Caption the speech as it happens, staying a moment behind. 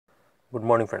Good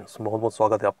morning friends, बहुत बहुत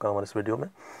स्वागत है आपका हमारे इस वीडियो में,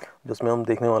 जिसमें हम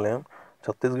देखने वाले हैं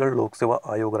छत्तीसगढ़ लोक सेवा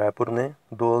आयोग रायपुर ने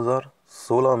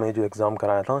 2016 में जो एग्ज़ाम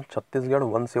कराया था छत्तीसगढ़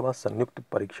वन सेवा संयुक्त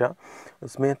परीक्षा।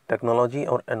 इसमें टेक्नोलॉजी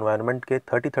और एनवायरनमेंट के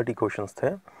 30 क्वेश्चंस थे।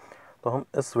 तो हम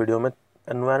इस वीडियो में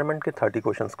एनवायरनमेंट के 30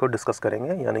 क्वेश्चंस को डिस्कस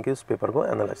करेंगे, यानी कि उस पेपर को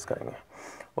एनालाइज करेंगे।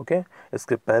 ओके,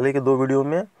 इसके पहले के दो वीडियो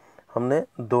में हमने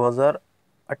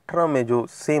 2018 में जो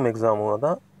सेम एग्ज़ाम हुआ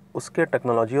था उसके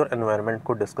टेक्नोलॉजी और एनवायरनमेंट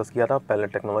को डिस्कस किया था। पहले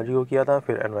टेक्नोलॉजी को किया था,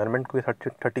 फिर एनवायरनमेंट को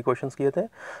 30 क्वेश्चंस किए थे।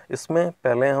 इसमें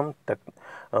पहले हम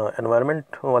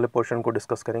एनवायरनमेंट वाले पोर्शन को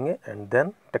डिस्कस करेंगे एंड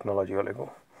देन टेक्नोलॉजी वाले को।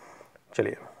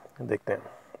 चलिए देखते हैं।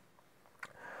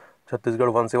 छत्तीसगढ़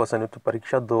वन सेवा संयुक्त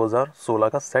परीक्षा 2016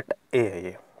 का सेट ए है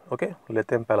ये। ओके,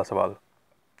 लेते हैं पहला सवाल।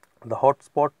 The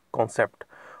hotspot concept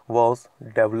was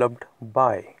developed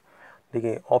by.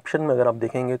 देखिए ऑप्शन में अगर आप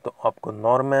देखेंगे तो आपको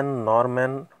नॉर्मैन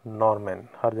नॉर्मैन नॉर्मैन,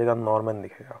 हर जगह नॉर्मैन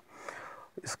दिखेगा।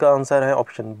 इसका आंसर है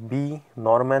ऑप्शन बी,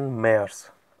 नॉर्मैन मेयर्स।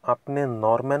 आपने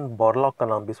नॉर्मैन बोरलॉग का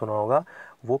नाम भी सुना होगा,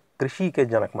 वो कृषि के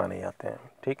जनक माने जाते हैं।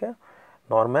 ठीक है,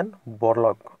 नॉर्मैन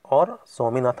बोरलॉग और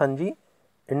स्वामीनाथन जी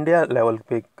इंडिया लेवल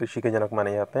पे कृषि के जनक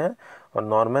माने जाते हैं और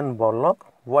नॉर्मैन बोरलॉग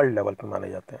वर्ल्ड लेवल पे माने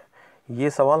जाते हैं। ये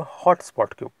सवाल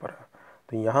हॉटस्पॉट के ऊपर है,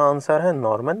 तो यहाँ आंसर है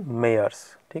नॉर्मन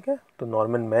मेयर्स। ठीक है, तो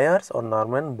नॉर्मन मेयर्स और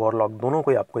नॉर्मन बोरलॉग दोनों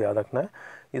को ही आपको याद रखना है,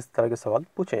 इस तरह के सवाल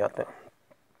पूछे जाते हैं।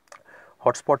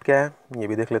 हॉटस्पॉट क्या है ये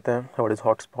भी देख लेते हैं। व्हाट इज़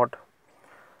हॉटस्पॉट,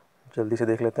 जल्दी से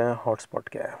देख लेते हैं हॉटस्पॉट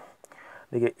क्या है।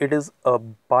 देखिए, it is a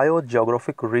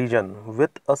biogeographic reason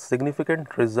with a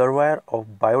significant reservoir of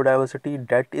biodiversity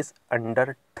that is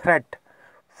under threat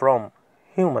from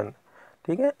human.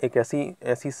 ठीक है, एक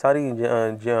ऐसी सारी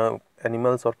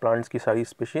एनिमल्स और प्लांट्स की सारी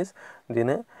स्पीशीज़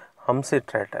जिन्हें हमसे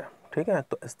थ्रेट है। ठीक है,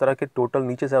 तो इस तरह के टोटल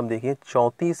नीचे से आप देखिए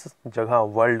 34 जगह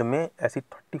वर्ल्ड में ऐसी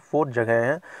 34 जगह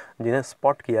हैं जिन्हें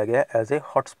स्पॉट किया गया है एज ए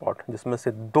हॉटस्पॉट, जिसमें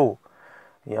से 2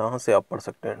 यहाँ से आप पढ़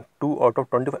सकते हैं। 2 आउट ऑफ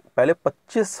 25। पहले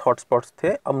 25 हॉटस्पॉट्स थे,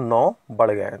 अब 9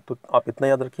 बढ़ गए हैं। तो आप इतना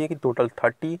याद रखिए कि टोटल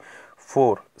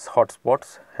 34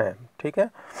 हॉटस्पॉट्स हैं। ठीक है,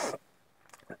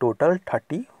 टोटल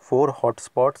 34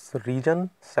 हॉटस्पॉट्स रीजन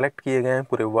सेलेक्ट किए गए हैं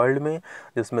पूरे वर्ल्ड में,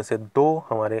 जिसमें से 2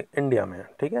 हमारे इंडिया में हैं।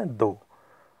 ठीक है, 2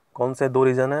 कौन से 2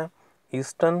 रीजन हैं?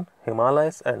 Eastern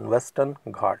Himalayas and western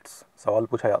Ghats. सवाल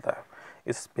पूछा जाता है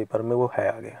इस पेपर में, वो है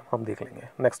आगे, हम देख लेंगे।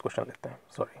 नेक्स्ट क्वेश्चन लेते हैं।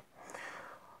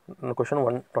 Question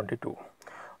 122।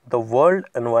 The world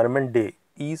environment day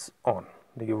is on.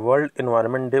 देखिए, वर्ल्ड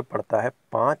एनवायरनमेंट डे पड़ता है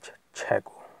 5/6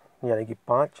 को, यानी कि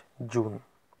 5 जून।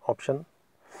 Option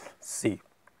C.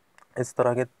 इस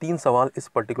तरह के 3 सवाल इस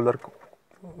पर्टिकुलर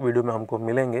वीडियो में हमको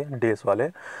मिलेंगे डेज वाले।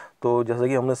 तो जैसे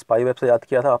कि हमने स्पाई वेब से याद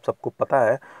किया था, आप सबको पता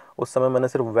है उस समय मैंने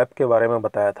सिर्फ वेब के बारे में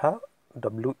बताया था,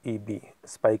 WEB,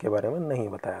 स्पाई के बारे में नहीं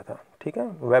बताया था। ठीक है,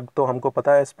 वेब तो हमको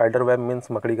पता है, स्पाइडर वेब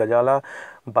मीन्स मकड़ी का जाला।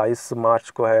 22 मार्च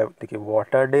को है, देखिए,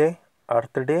 वाटर डे,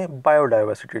 अर्थ डे,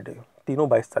 बायोडाइवर्सिटी डे, तीनों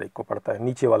 22 तारीख को पड़ता है।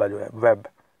 नीचे वाला जो है वेब,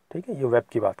 ठीक है, ये वेब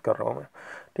की बात कर रहा हूँ मैं।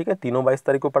 ठीक है, तीनों 22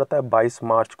 तारीख को पड़ता है। 22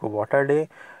 मार्च को वाटर डे,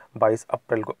 22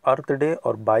 अप्रैल को अर्थ डे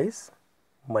और 22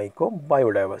 मई को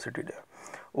बायोडाइवर्सिटी डे।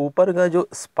 ऊपर का जो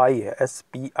स्पाई है,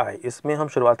 SPI, इसमें हम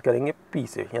शुरुआत करेंगे P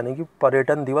से, यानी कि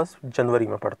पर्यटन दिवस जनवरी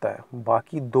में पड़ता है।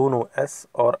 बाकी दोनों S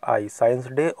और I, साइंस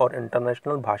डे और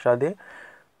इंटरनेशनल भाषा डे,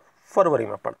 फरवरी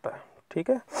में पड़ता है। ठीक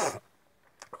है,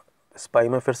 स्पाई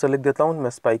में फिर से लिख देता हूँ। मैं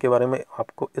स्पाई के बारे में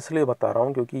आपको इसलिए बता रहा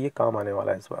हूँ क्योंकि ये काम आने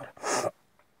वाला है इस बार।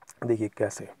 देखिए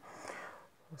कैसे।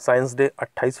 साइंस डे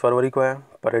 28 फरवरी को है,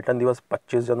 पर्यटन दिवस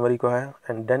 25 जनवरी को है,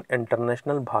 एंड देन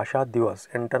इंटरनेशनल भाषा दिवस।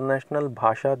 इंटरनेशनल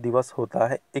भाषा दिवस होता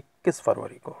है 21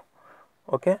 फरवरी को।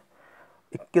 ओके,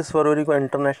 21 फरवरी को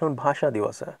इंटरनेशनल भाषा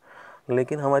दिवस है।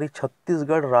 लेकिन हमारी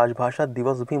छत्तीसगढ़ राजभाषा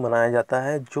दिवस भी मनाया जाता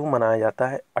है, जो मनाया जाता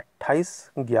है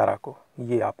 28/11 को।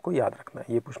 ये आपको याद रखना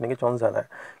है, ये पूछने के चांस ज़्यादा है।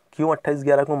 क्यों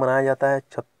 28/11 को मनाया जाता है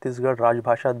छत्तीसगढ़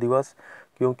राजभाषा दिवस?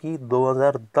 क्योंकि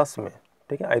 2010 में,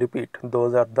 ठीक है, आई रिपीट,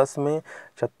 2010 में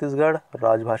छत्तीसगढ़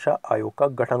राजभाषा आयोग का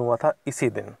गठन हुआ था इसी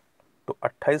दिन। तो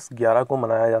 28/11 को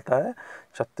मनाया जाता है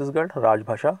छत्तीसगढ़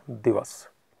राजभाषा दिवस।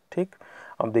 ठीक,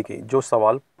 अब देखिए जो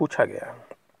सवाल पूछा गया है,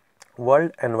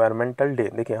 वर्ल्ड एनवायरमेंटल डे।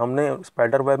 देखिए, हमने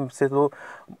स्पाइडर वेब से तो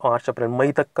मार्च अप्रैल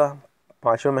मई तक का,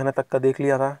 5वें महीने तक का देख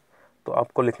लिया था। तो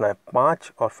आपको लिखना है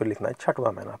 5 और फिर लिखना है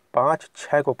 6वां महीना।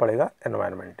 5/6 को पड़ेगा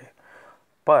एनवायरमेंट डे,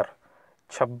 पर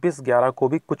 26/11 को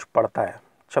भी कुछ पड़ता है।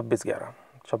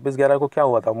 26/11 को क्या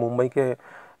हुआ था?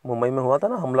 मुंबई में हुआ था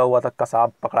ना, हमला हुआ था,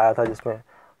 कसाब पकड़ाया था जिसमें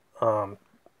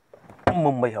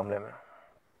मुंबई हमले में।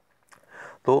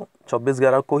 तो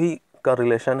 26/11 को ही का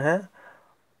रिलेशन है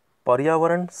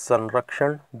पर्यावरण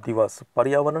संरक्षण दिवस।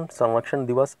 पर्यावरण संरक्षण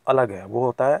दिवस अलग है, वो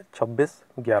होता है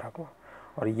 26/11 को।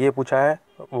 और ये पूछा है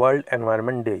वर्ल्ड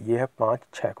एनवायरनमेंट डे, ये है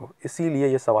 5/6 को। इसीलिए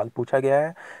ये सवाल पूछा गया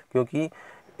है, क्योंकि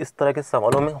इस तरह के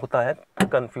सवालों में होता है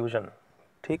कन्फ्यूजन,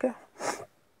 ठीक है।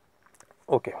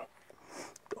 ओके,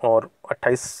 और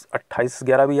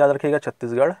 28/11 भी याद रखिएगा,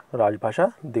 छत्तीसगढ़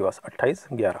राजभाषा दिवस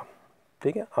 28/11,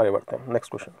 ठीक है। आगे बढ़ते हैं,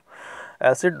 next question.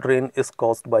 Acid rain is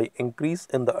caused by increase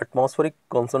in the atmospheric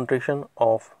concentration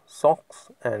of socks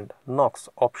and Knox,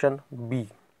 option B,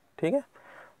 ठीक है,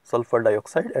 sulphur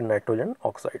dioxide and nitrogen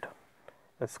oxide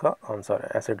इसका आंसर है।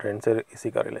 एसिड रेन से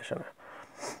इसी का रिलेशन है।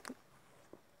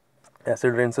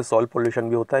 एसिड रेन से सॉइल पोल्यूशन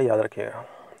भी होता है, याद रखिएगा।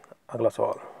 अगला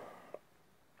सवाल,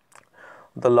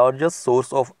 the largest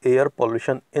source of air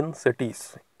pollution in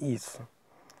cities is,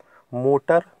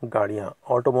 motor गाड़ियाँ,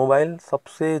 ऑटोमोबाइल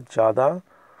सबसे ज़्यादा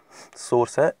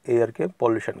सोर्स है एयर के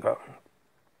पोल्यूशन का।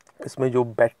 इसमें जो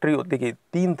बैटरी होती है,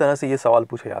 तीन तरह से ये सवाल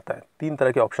पूछा जाता है, तीन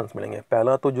तरह के ऑप्शंस मिलेंगे।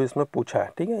 पहला तो जो इसमें पूछा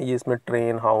है, ठीक है, ये इसमें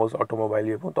ट्रेन, हाउस, ऑटोमोबाइल,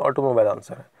 ये वो, तो ऑटोमोबाइल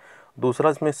आंसर है। दूसरा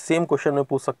इसमें सेम क्वेश्चन में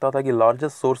पूछ सकता था कि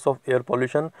largest source of air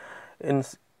pollution in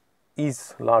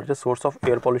is, largest source of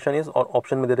air pollution is, और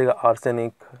ऑप्शन में दे देगा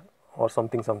आर्सेनिक और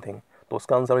समथिंग समथिंग, तो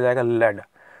उसका आंसर हो जाएगा लेड।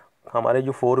 हमारे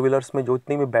जो 4 व्हीलर्स में जो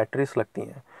इतनी भी बैटरीज लगती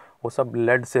हैं वो सब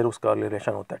लेड से उसका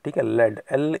रिलेशन होता है, ठीक है, लेड,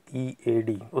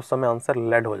 LEAD, उस समय आंसर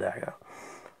लेड हो जाएगा,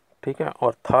 ठीक है।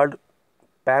 और थर्ड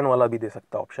पैन वाला भी दे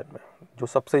सकता है ऑप्शन में, जो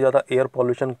सबसे ज़्यादा एयर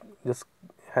पॉल्यूशन जिस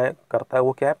है करता है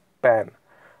वो क्या है, पैन,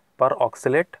 पर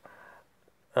ऑक्सीलेट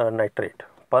नाइट्रेट,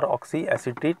 पर ऑक्सी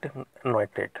एसिटेट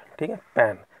नाइट्रेट, ठीक है,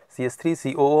 पैन,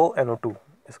 CH3COONO2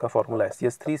 इसका फॉर्मूला है,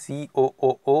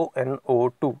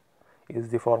 CH3COONO2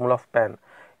 is the formula of pan.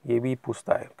 ये भी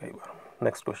पूछता है कई बार।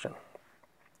 नेक्स्ट क्वेश्चन,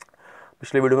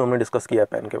 पिछले वीडियो में हमने डिस्कस किया है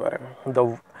पैन के बारे में।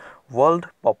 द वर्ल्ड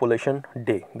पॉपुलेशन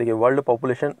डे, देखिए वर्ल्ड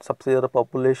पॉपुलेशन, सबसे ज़्यादा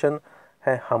पॉपुलेशन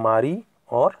है हमारी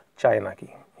और चाइना की,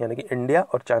 यानी कि इंडिया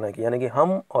और चाइना की, यानी कि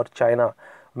हम और चाइना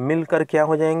मिलकर क्या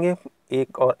हो जाएंगे,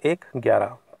 1 और 1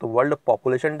 11, तो वर्ल्ड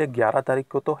पॉपुलेशन डे 11 तारीख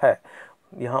को तो है।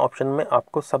 यहाँ ऑप्शन में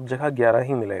आपको सब जगह 11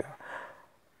 ही मिलेगा,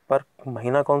 पर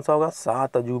महीना कौन सा होगा,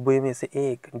 7 अजूबे में से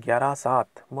एक,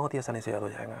 11/7, बहुत ही आसानी से याद हो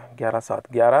जाएगा, 11/7,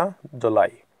 11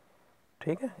 जुलाई,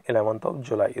 ठीक है, 11th of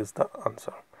July is the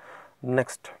answer.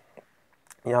 Next,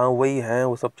 यहाँ वही है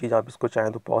वो सब चीज़, आप इसको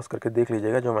चाहें तो पॉज करके देख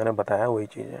लीजिएगा, जो मैंने बताया वही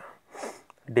चीज़ें,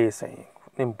 डेज हैं,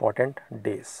 इम्पॉर्टेंट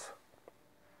डेज।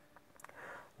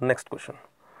 नेक्स्ट क्वेश्चन,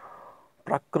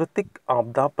 प्राकृतिक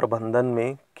आपदा प्रबंधन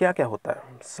में क्या क्या होता है,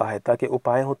 सहायता के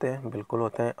उपाय होते हैं, बिल्कुल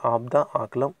होते हैं, आपदा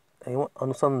आकलन एवं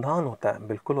अनुसंधान होता है,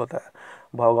 बिल्कुल होता है,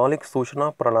 भौगोलिक सूचना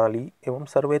प्रणाली एवं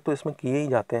सर्वे तो इसमें किए ही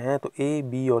जाते हैं, तो A,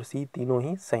 B और C तीनों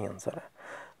ही सही आंसर है।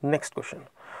 Next question,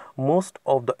 most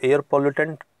of the air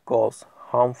pollutant cause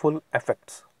harmful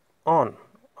effects on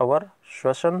our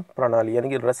श्वसन प्रणाली, यानी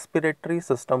कि रेस्पिरेटरी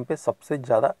सिस्टम पे सबसे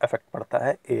ज़्यादा इफेक्ट पड़ता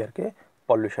है एयर के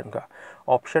पॉल्यूशन का,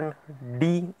 option D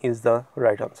is the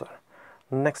right answer.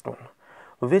 Next one,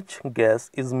 which gas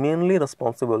is mainly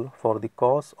responsible for the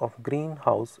cause of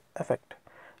greenhouse effect,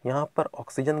 यहाँ पर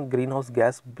ऑक्सीजन ग्रीन हाउस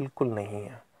गैस बिल्कुल नहीं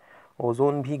है,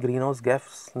 ओजोन भी ग्रीन हाउस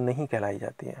गैस नहीं कहलाई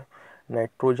जाती है,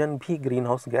 नाइट्रोजन भी ग्रीन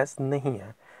हाउस गैस नहीं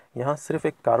है, यहाँ सिर्फ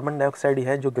एक कार्बन डाइऑक्साइड ही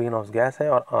है जो ग्रीन हाउस गैस है,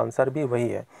 और आंसर भी वही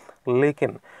है।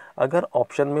 लेकिन अगर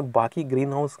ऑप्शन में बाकी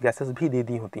ग्रीन हाउस गैसेस भी दे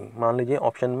दी होती, मान लीजिए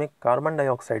ऑप्शन में कार्बन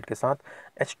डाइऑक्साइड के साथ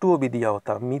H2O भी दिया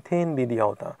होता, मीथेन भी दिया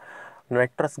होता,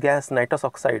 nitrous gas, nitrous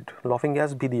oxide, laughing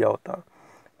gas भी दिया होता,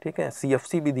 ठीक है,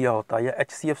 CFC भी दिया होता, या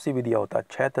HCFC भी दिया होता,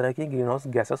 6 तरह की ग्रीन हाउस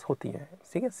गैसेस होती हैं,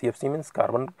 ठीक है, CFC means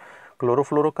carbon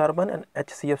chlorofluorocarbon and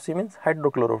HCFC means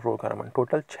hydrochlorofluorocarbon,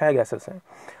 total 6 gases हैं,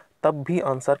 तब भी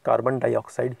आंसर कार्बन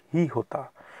डाइऑक्साइड ही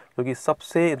होता, क्योंकि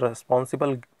सबसे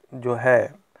रिस्पॉन्सिबल जो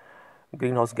है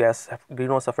ग्रीन हाउस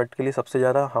इफेक्ट के लिए सबसे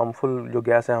ज़्यादा हार्मफुल जो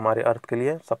गैस है हमारे अर्थ के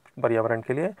लिए, सब पर्यावरण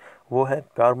के लिए, वो है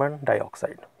कार्बन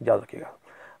डाइऑक्साइड, याद रखिएगा।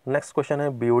 नेक्स्ट क्वेश्चन है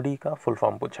BOD का फुल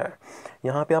फॉर्म पूछा है,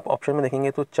 यहाँ पे आप ऑप्शन में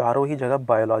देखेंगे तो चारों ही जगह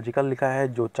बायोलॉजिकल लिखा है,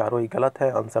 जो चारों ही गलत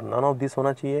है, आंसर नन ऑफ दिस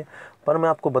होना चाहिए। पर मैं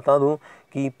आपको बता दूं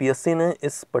कि PSC ने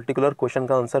इस पर्टिकुलर क्वेश्चन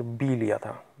का आंसर B लिया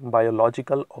था,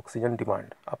 बायोलॉजिकल ऑक्सीजन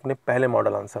डिमांड, अपने पहले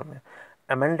मॉडल आंसर में।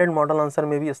 अमेंडेड मॉडल आंसर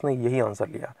में भी इसने यही आंसर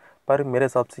लिया, पर मेरे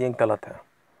हिसाब से ये गलत है,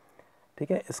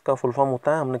 ठीक है। इसका फुल फॉर्म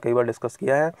होता है, हमने कई बार डिस्कस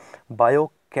किया है,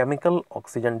 बायोकेमिकल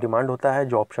ऑक्सीजन डिमांड होता है,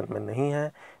 जो ऑप्शन में नहीं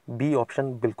है। B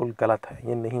ऑप्शन बिल्कुल गलत है,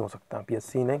 ये नहीं हो सकता,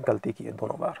 PSC ने गलती की है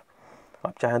दोनों बार।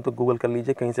 आप चाहें तो गूगल कर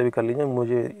लीजिए, कहीं से भी कर लीजिए,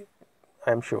 मुझे आई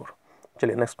एम श्योर।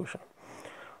 चलिए next question,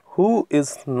 who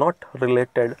is not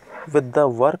related with the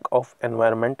work of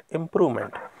environment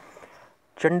improvement,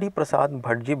 Chandi Prasad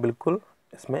Bhatt ji बिल्कुल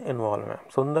इसमें इन्वॉल्व है।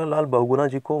 सुंदरलाल बहुगुणा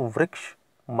जी को वृक्ष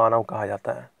मानव कहा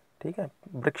जाता है, ठीक है,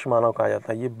 वृक्ष मानव कहा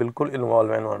जाता है, ये बिल्कुल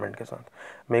इन्वॉल्व है एनवायरनमेंट के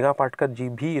साथ। मेघा पाटकर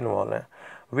जी भी इन्वॉल्व है,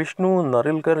 विष्णु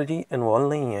नरिलकर जी इन्वॉल्व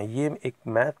नहीं है, ये एक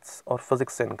मैथ्स और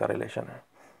फिजिक्स से इनका रिलेशन है।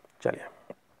 चलिए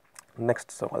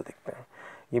नेक्स्ट सवाल देखते हैं,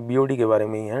 ये BOD के बारे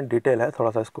में ही है, डिटेल है,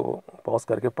 थोड़ा सा इसको पॉज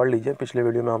करके पढ़ लीजिए। पिछले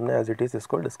वीडियो में हमने एज इट इज़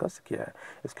इसको डिस्कस किया है,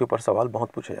 इसके ऊपर सवाल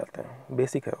बहुत पूछे जाते हैं,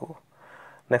 बेसिक है वो।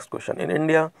 Next question, in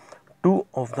India 2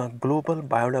 of the global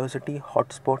biodiversity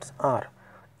hotspots are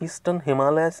eastern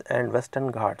Himalayas and western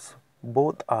Ghats,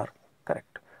 both are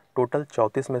correct. Total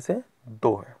 34 में से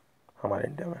 2 हैं हमारे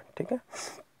इंडिया में, ठीक है।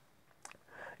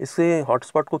 इससे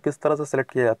हॉटस्पॉट को किस तरह से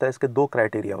सेलेक्ट किया जाता है, इसके 2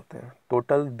 क्राइटेरिया होते हैं।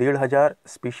 टोटल 1,500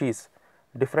 स्पीशीज़,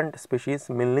 डिफरेंट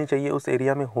स्पीशीज़ मिलनी चाहिए, उस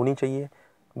एरिया में होनी चाहिए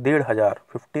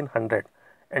 1,500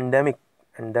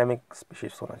 एंडेमिक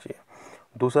स्पीशीज़ होना चाहिए।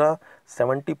 दूसरा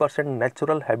 70%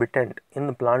 नेचुरल हैबिटेट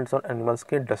इन प्लांट्स और एनिमल्स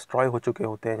के डिस्ट्रॉय हो चुके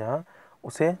होते हैं, जहाँ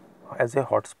उसे एज ए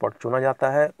हॉटस्पॉट चुना जाता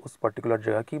है, उस पर्टिकुलर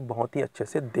जगह की बहुत ही अच्छे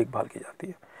से देखभाल की जाती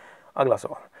है। अगला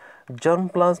सवाल, germ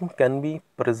plasm can be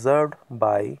preserved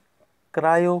bye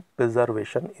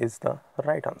cryopreservation is the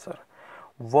right answer.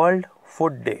 World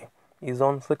food day is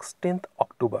on 16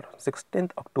 अक्टूबर। 16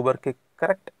 अक्टूबर के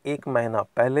करेक्ट 1 महीना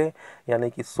पहले यानी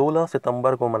कि 16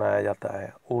 सितंबर को मनाया जाता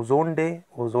है ओजोन डे।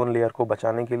 ओजोन लेयर को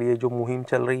बचाने के लिए जो मुहिम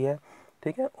चल रही है,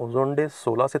 ठीक है। ओजोन डे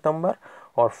 16 सितंबर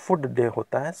और फूड डे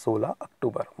होता है 16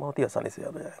 अक्टूबर। बहुत ही आसानी से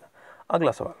याद हो जाएगा।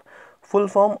 अगला सवाल, full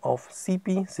form of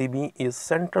CPCB is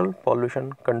central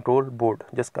pollution control board,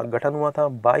 जिसका गठन हुआ था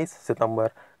 22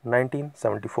 सितंबर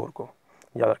 1974 को,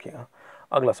 याद रखिएगा।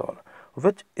 अगला सवाल,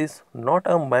 which is not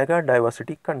a mega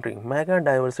diversity country. Mega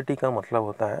diversity का मतलब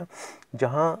होता है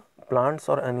जहाँ प्लांट्स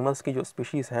और एनिमल्स की जो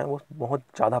स्पीशीज़ हैं वो बहुत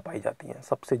ज़्यादा पाई जाती हैं,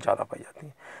 सबसे ज़्यादा पाई जाती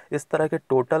हैं। इस तरह के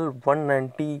टोटल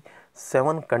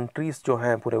 197 कंट्रीज़ जो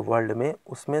हैं पूरे वर्ल्ड में,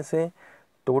 उसमें से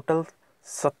टोटल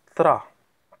 17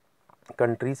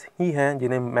 कंट्रीज़ ही हैं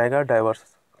जिन्हें मेगा डाइवर्स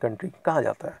कंट्री कहा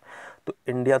जाता है। तो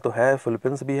इंडिया तो है,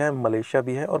 फिलीपींस भी है, मलेशिया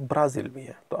भी है और ब्राज़ील भी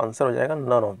है। तो आंसर हो जाएगा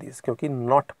नन ऑफ दिस, क्योंकि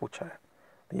नॉट पूछा है।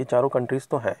 तो ये चारों कंट्रीज़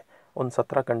तो हैं, उन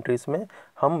 17 कंट्रीज़ में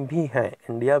हम भी हैं,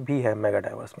 इंडिया भी है मेगा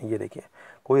डाइवर्स में। ये देखिए,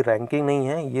 कोई रैंकिंग नहीं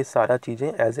है, ये सारा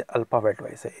चीज़ें एज ए अल्फ़ाबेट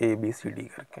वाइज है, ABCD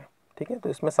करके, ठीक है। तो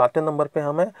इसमें 7वें नंबर पे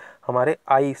हमें हमारे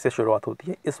I से शुरुआत होती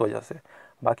है, इस वजह से।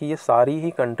 बाकी ये सारी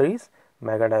ही कंट्रीज़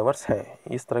मेगा डाइवर्स हैं।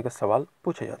 इस तरह के सवाल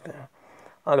पूछे जाते हैं।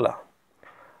 अगला,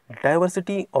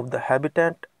 diversity of the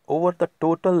habitat over the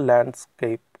total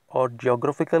landscape और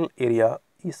जियोग्राफिकल एरिया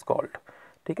इज कॉल्ड,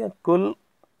 ठीक है। कुल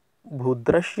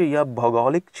भूदृश्य या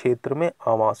भौगोलिक क्षेत्र में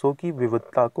आवासों की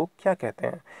विविधता को क्या कहते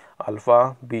हैं? अल्फा,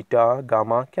 बीटा,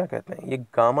 गामा क्या कहते हैं? ये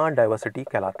गामा डाइवर्सिटी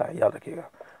कहलाता है, याद रखिएगा।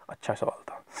 अच्छा सवाल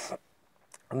था।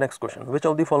 Next question, which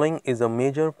of the following is a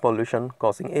major pollution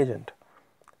causing agent.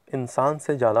 इंसान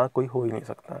से ज़्यादा कोई हो ही नहीं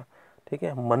सकता, ठीक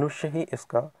है। मनुष्य ही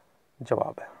इसका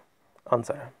जवाब है,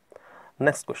 आंसर है।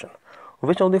 Next question,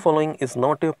 which of the following is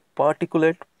not a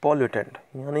particulate pollutant,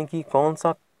 यानी कि कौन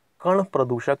सा कण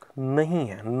प्रदूषक नहीं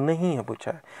है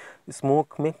पूछा है।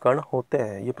 स्मोक में कण होते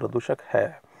हैं, ये प्रदूषक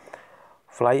है।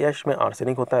 फ्लाई ऐश में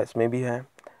आर्सेनिक होता है, इसमें भी है।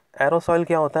 एरोसॉइल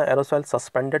क्या होता है? एरोसॉइल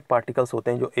सस्पेंडेड पार्टिकल्स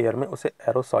होते हैं जो एयर में, उसे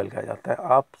एरोसॉइल कहा जाता है।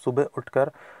 आप सुबह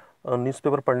उठकर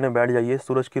न्यूज़पेपर पढ़ने बैठ जाइए,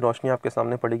 सूरज की रोशनी आपके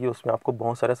सामने पड़ेगी, उसमें आपको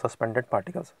बहुत सारे सस्पेंडेड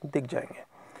पार्टिकल्स दिख जाएंगे।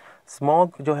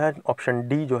 स्मॉग जो है, ऑप्शन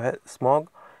डी जो है, smog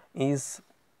is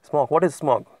smog. What is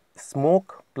smog?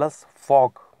 Smoke plus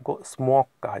fog को स्मॉग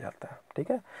कहा जाता है, ठीक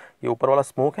है। ये ऊपर वाला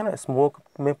स्मोक है ना, स्मोक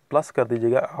में प्लस कर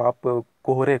दीजिएगा आप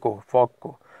कोहरे को, फॉग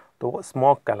को, तो वो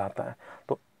स्मॉग कहलाता है।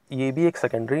 तो ये भी एक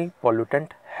सेकेंडरी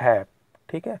पॉल्यूटेंट है,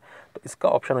 ठीक है। तो इसका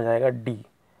ऑप्शन हो जाएगा डी,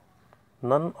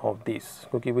 नन ऑफ दिस,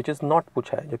 क्योंकि विच इज़ नॉट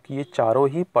पूछा है, जबकि ये चारों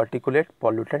ही पार्टिकुलेट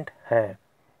पॉल्यूटेंट हैं,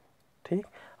 ठीक।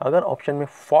 अगर ऑप्शन में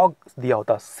फॉग दिया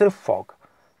होता, सिर्फ फॉग,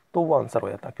 तो वो आंसर हो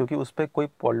जाता, क्योंकि उस पर कोई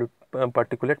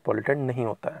पार्टिकुलेट पॉल्यूटेंट नहीं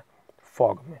होता है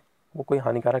फॉग में, वो कोई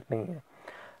हानिकारक नहीं है।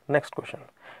 Next question,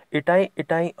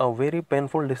 itai a very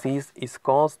painful disease is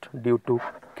caused due to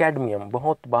cadmium.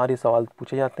 बहुत बार ये सवाल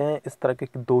पूछे जाते हैं। इस तरह के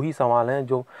 2 ही सवाल हैं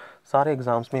जो सारे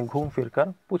एग्जाम्स में घूम फिर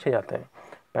कर पूछे जाते हैं।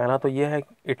 पहला तो ये है,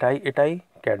 इटाई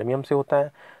कैडमियम से होता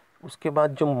है। उसके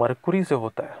बाद जो मरकुरी से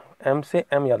होता है, M से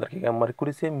M याद रखिएगा,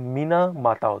 मरकुरी से मीना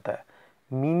माता होता है।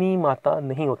 मिनी माता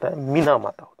नहीं होता है, मीना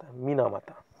माता होता है, मीना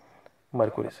माता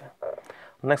मरकुरी से।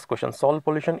 Next question, soil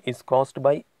pollution is caused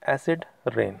by acid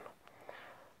rain.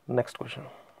 Next question,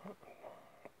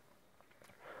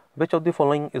 which of the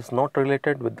following is not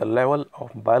related with the level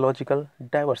of biological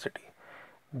diversity?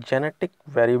 Genetic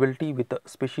variability with the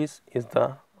species is the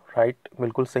right,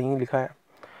 बिल्कुल सही लिखा है।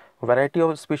 Variety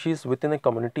of species with in a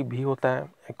community भी होता है।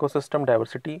 Ecosystem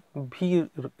diversity भी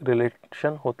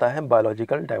relation होता है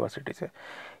बायोलॉजिकल डाइवर्सिटी से।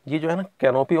 ये जो है ना,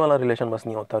 कैनोपी वाला रिलेशन बस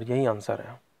नहीं होता, और यही आंसर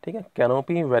है, ठीक है।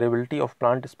 Canopy variability of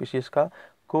plant species का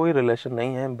कोई रिलेशन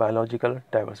नहीं है बायोलॉजिकल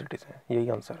डाइवर्सिटी से, यही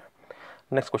आंसर है।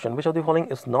 Next question, which of the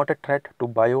following is not a threat to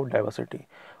biodiversity.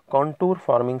 Contour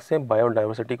farming से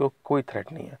बायोडाइवर्सिटी को कोई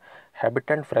थ्रेट नहीं है।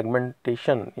 हैबिटेट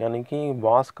फ्रेगमेंटेशन यानी कि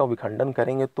वास का विखंडन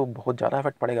करेंगे तो बहुत ज़्यादा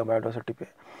इफेक्ट पड़ेगा बायोडाइवर्सिटी पे,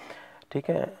 ठीक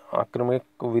है।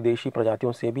 आक्रामक विदेशी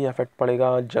प्रजातियों से भी इफेक्ट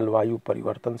पड़ेगा, जलवायु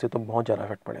परिवर्तन से तो बहुत ज़्यादा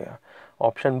इफेक्ट पड़ेगा।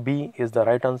 Option B is the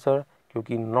right answer,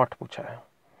 क्योंकि नॉट पूछा है।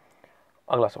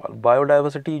 अगला सवाल,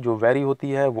 बायोडाइवर्सिटी जो वेरी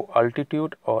होती है वो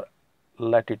अल्टीट्यूड और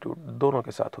लैटिट्यूड दोनों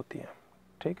के साथ होती है,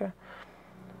 ठीक है।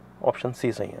 ऑप्शन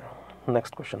सी सही है।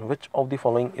 Next question, which of the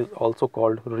following is also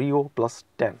called Rio plus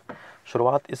 10।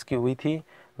 शुरुआत इसकी हुई थी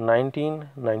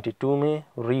 1992 में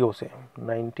रियो से,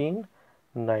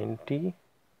 1992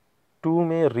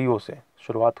 में रियो से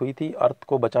शुरुआत हुई थी। अर्थ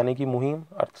को बचाने की मुहिम,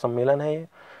 अर्थ सम्मेलन है ये,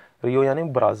 रियो यानी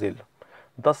ब्राज़ील।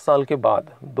 10 साल के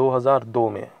बाद 2002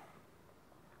 में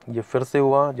ये फिर से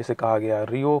हुआ, जिसे कहा गया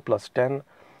रियो प्लस 10।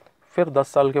 फिर 10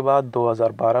 साल के बाद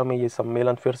 2012 में ये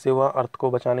सम्मेलन फिर से हुआ अर्थ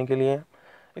को बचाने के लिए,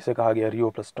 इसे कहा गया रियो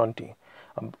प्लस 20।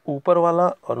 अब ऊपर वाला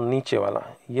और नीचे वाला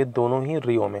ये दोनों ही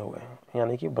रियो में हुए,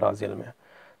 यानी कि ब्राज़ील में।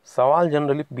 सवाल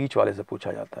जनरली बीच वाले से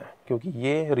पूछा जाता है, क्योंकि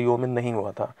ये रियो में नहीं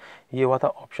हुआ था, ये हुआ था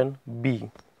ऑप्शन बी,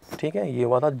 ठीक है। ये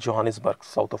हुआ था जोहानिसबर्ग,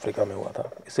 साउथ अफ्रीका में हुआ था,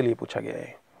 इसलिए पूछा गया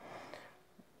है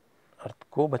अर्थ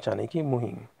को बचाने की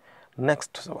मुहिम।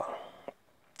 नेक्स्ट सवाल,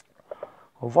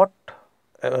 what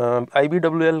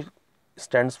IBWL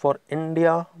stands for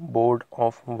India board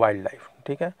of wild life,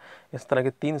 ठीक है। इस तरह के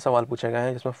 3 सवाल पूछे गए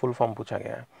हैं जिसमें फुल फॉर्म पूछा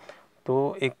गया है,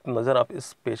 तो एक नज़र आप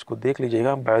इस पेज को देख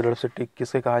लीजिएगा। बायोडाइवर्सिटी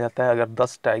किसे कहा जाता है? अगर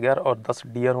 10 टाइगर और 10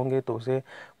 डियर होंगे तो उसे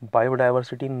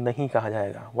बायोडाइवर्सिटी नहीं कहा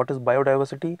जाएगा। What is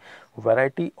biodiversity?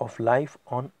 Variety of life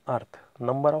on earth,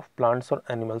 number of plants और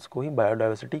एनिमल्स को ही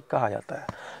बायोडाइवर्सिटी कहा जाता है,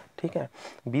 ठीक है।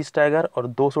 20 टाइगर और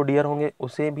 200 डियर होंगे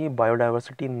उसे भी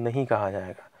बायोडाइवर्सिटी नहीं कहा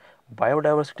जाएगा।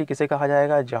 बायोडाइवर्सिटी किसे कहा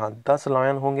जाएगा? जहाँ 10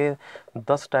 लायन होंगे,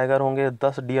 10 टाइगर होंगे,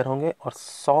 10 डियर होंगे और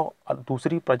 100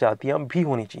 दूसरी प्रजातियाँ भी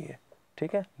होनी चाहिए,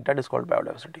 ठीक है। That is called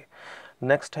biodiversity.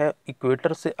 Next है,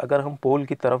 इक्वेटर से अगर हम पोल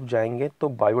की तरफ जाएंगे तो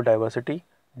बायोडाइवर्सिटी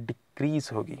डिक्रीज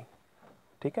होगी,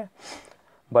 ठीक है।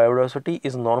 Biodiversity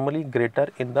is normally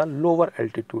greater in the lower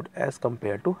altitude as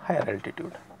compare to hire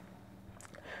altitude.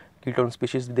 Ketone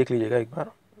species देख लीजिएगा एक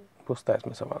बार, पूछता है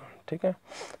इसमें सवाल, ठीक है।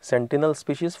 सेंटिनल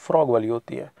स्पीशीज फ्रॉग वाली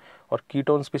होती है, और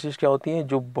कीटोन स्पीशीज क्या होती है?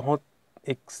 जो बहुत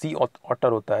एक सी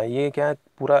ऑटर होता है, ये क्या है,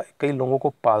 पूरा कई लोगों को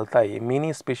पालता है। ये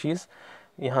मिनी स्पीशीज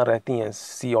यहाँ रहती हैं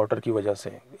सी ऑटर की वजह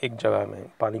से एक जगह में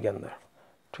पानी के अंदर,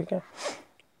 ठीक है।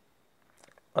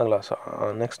 अगला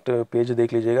सा नेक्स्ट पेज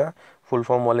देख लीजिएगा, फुल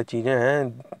फॉर्म वाले चीज़ें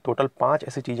हैं। टोटल 5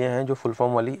 ऐसी चीज़ें हैं जो फुल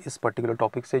फॉर्म वाली इस पर्टिकुलर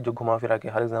टॉपिक से जो घुमा फिरा के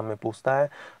हर एग्जाम में पूछता है।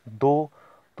 2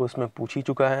 तो इसमें पूछ ही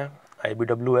चुका है,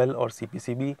 IBWL और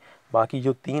CPCB। बाकी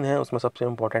जो 3 हैं उसमें सबसे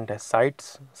इम्पोर्टेंट है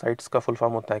साइट्स। साइट्स का फुल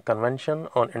फॉर्म होता है convention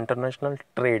on international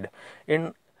trade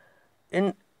in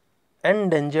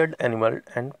endangered animal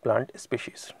and plant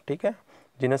species, ठीक है।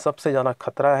 जिन्हें सबसे ज़्यादा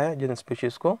खतरा है, जिन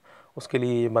स्पीशीज़ को, उसके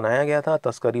लिए ये बनाया गया था,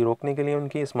 तस्करी रोकने के लिए,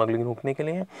 उनकी स्मगलिंग रोकने के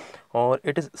लिए। और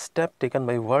it is step taken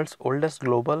by world's oldest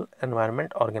global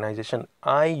environment organisation,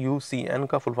 IUCN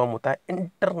का फुल फॉर्म होता है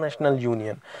international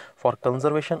union for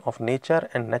conservation of nature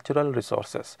and natural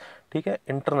resources, ठीक है।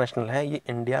 इंटरनेशनल है, ये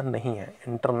इंडिया नहीं है,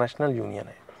 इंटरनेशनल यूनियन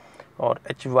है। और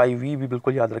HYV भी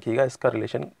बिल्कुल याद रखिएगा, इसका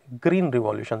रिलेशन ग्रीन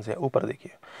रिवॉल्यूशन से है। ऊपर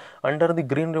देखिए, under the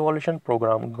green revolution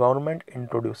programme government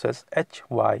introduces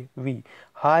HYV,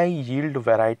 high yield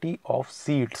variety of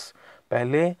seeds.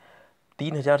 पहले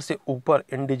 3000 से ऊपर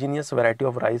इंडिजीनियस वैरायटी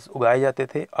ऑफ राइस उगाए जाते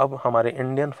थे, अब हमारे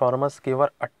इंडियन फार्मर्स केवल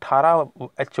 18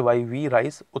 HYV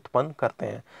राइस उत्पन्न करते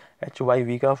हैं।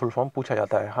 HYV का फुल फॉर्म पूछा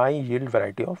जाता है, high yield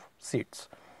variety of seeds,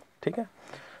 ठीक है।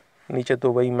 नीचे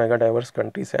तो वही मेगा डाइवर्स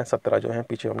कंट्रीज हैं 17 जो हैं,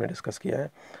 पीछे हमने डिस्कस किया है।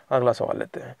 अगला सवाल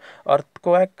लेते हैं,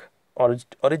 earthquake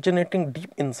originating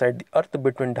deep inside the earth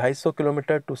between 250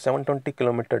 kilometre to 720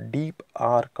 kilometre deep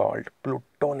are called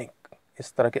plutonic.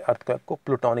 इस तरह के अर्थक्वेक को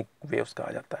प्लूटोनिक वेव्स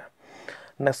कहा जाता है।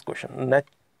 Next question,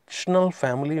 national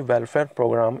family welfare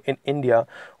programme in India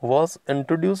was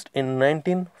introduced in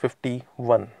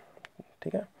 1951,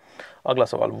 ठीक है। अगला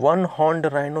सवाल, वन हॉर्न्ड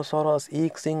राइनोसोरस,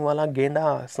 एक सींग वाला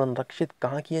गेंडा संरक्षित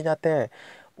कहाँ किए जाते हैं?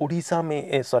 उड़ीसा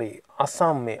में,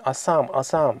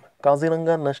 असम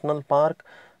काजीरंगा नेशनल पार्क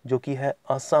जो कि है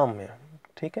असम में,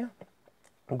 ठीक है।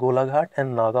 गोलाघाट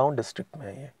एंड नागांव डिस्ट्रिक्ट में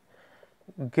है ये।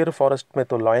 गिर फॉरेस्ट में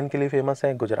तो लायन के लिए फेमस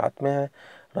है, गुजरात में है।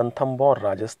 रणथंबोर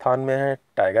राजस्थान में है,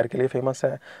 टाइगर के लिए फेमस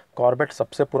है। कॉर्बेट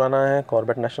सबसे पुराना है,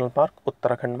 कॉर्बेट नेशनल पार्क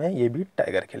उत्तराखंड में, ये भी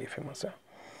टाइगर के लिए फेमस है।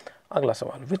 अगला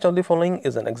सवाल, which of the following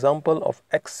is an example of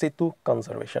x Setu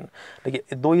conservation.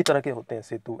 देखिए 2 ही तरह के होते हैं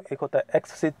सेतु, एक होता है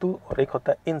एक्स सेतु और एक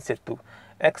होता है इन सेतु।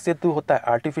 एक्स सेतु होता है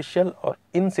आर्टिफिशियल और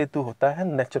इन सेतु होता है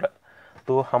नेचुरल।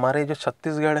 तो हमारे जो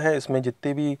छत्तीसगढ़ है इसमें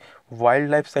जितने भी वाइल्ड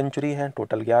लाइफ सेंचुरी हैं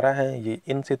टोटल 11 हैं, ये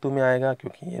इन सेतु में आएगा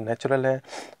क्योंकि ये नेचुरल है।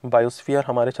 बायोस्फीयर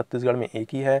हमारे छत्तीसगढ़ में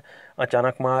एक ही है,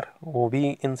 अचानक मार, वो भी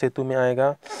इन सेतु में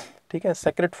आएगा। ठीक है,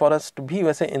 सेक्रेट फॉरेस्ट भी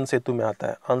वैसे इन सेतु में आता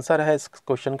है। आंसर है इस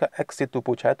क्वेश्चन का एक्स सेतु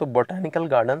पूछा है तो बोटैनिकल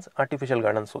गार्डन्स आर्टिफिशियल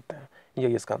गार्डन्स होते हैं,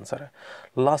 यही इसका आंसर है।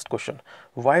 Last question,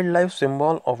 wild life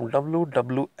symbol of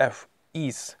WWF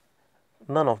is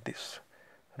none of this.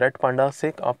 Red panda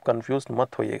से आप कंफ्यूज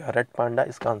मत होइएगा, रेड पांडा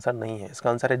इसका आंसर नहीं है, इसका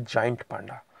आंसर है जाइंट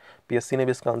पांडा। पीएससी ने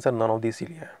भी इसका answer none of this he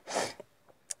लिया है।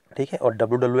 ठीक है, और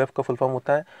WWF का फुल फॉर्म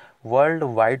होता है world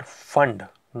wide fund,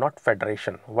 not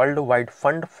federation, world wide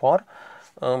fund for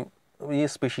ये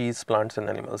स्पीशीज प्लांट्स एंड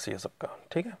एनिमल्स, ये सब का।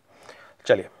 ठीक है,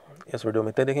 चलिए इस वीडियो में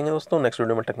इतने देखेंगे दोस्तों, नेक्स्ट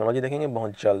वीडियो में टेक्नोलॉजी देखेंगे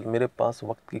बहुत जल्द। मेरे पास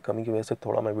वक्त की कमी की वजह से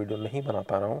थोड़ा मैं वीडियो नहीं बना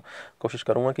पा रहा हूँ, कोशिश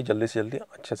करूँगा कि जल्दी से जल्दी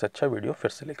अच्छे से अच्छा वीडियो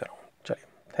फिर से लेकर आऊँ। चलिए,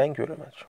 थैंक यू वेरी मच।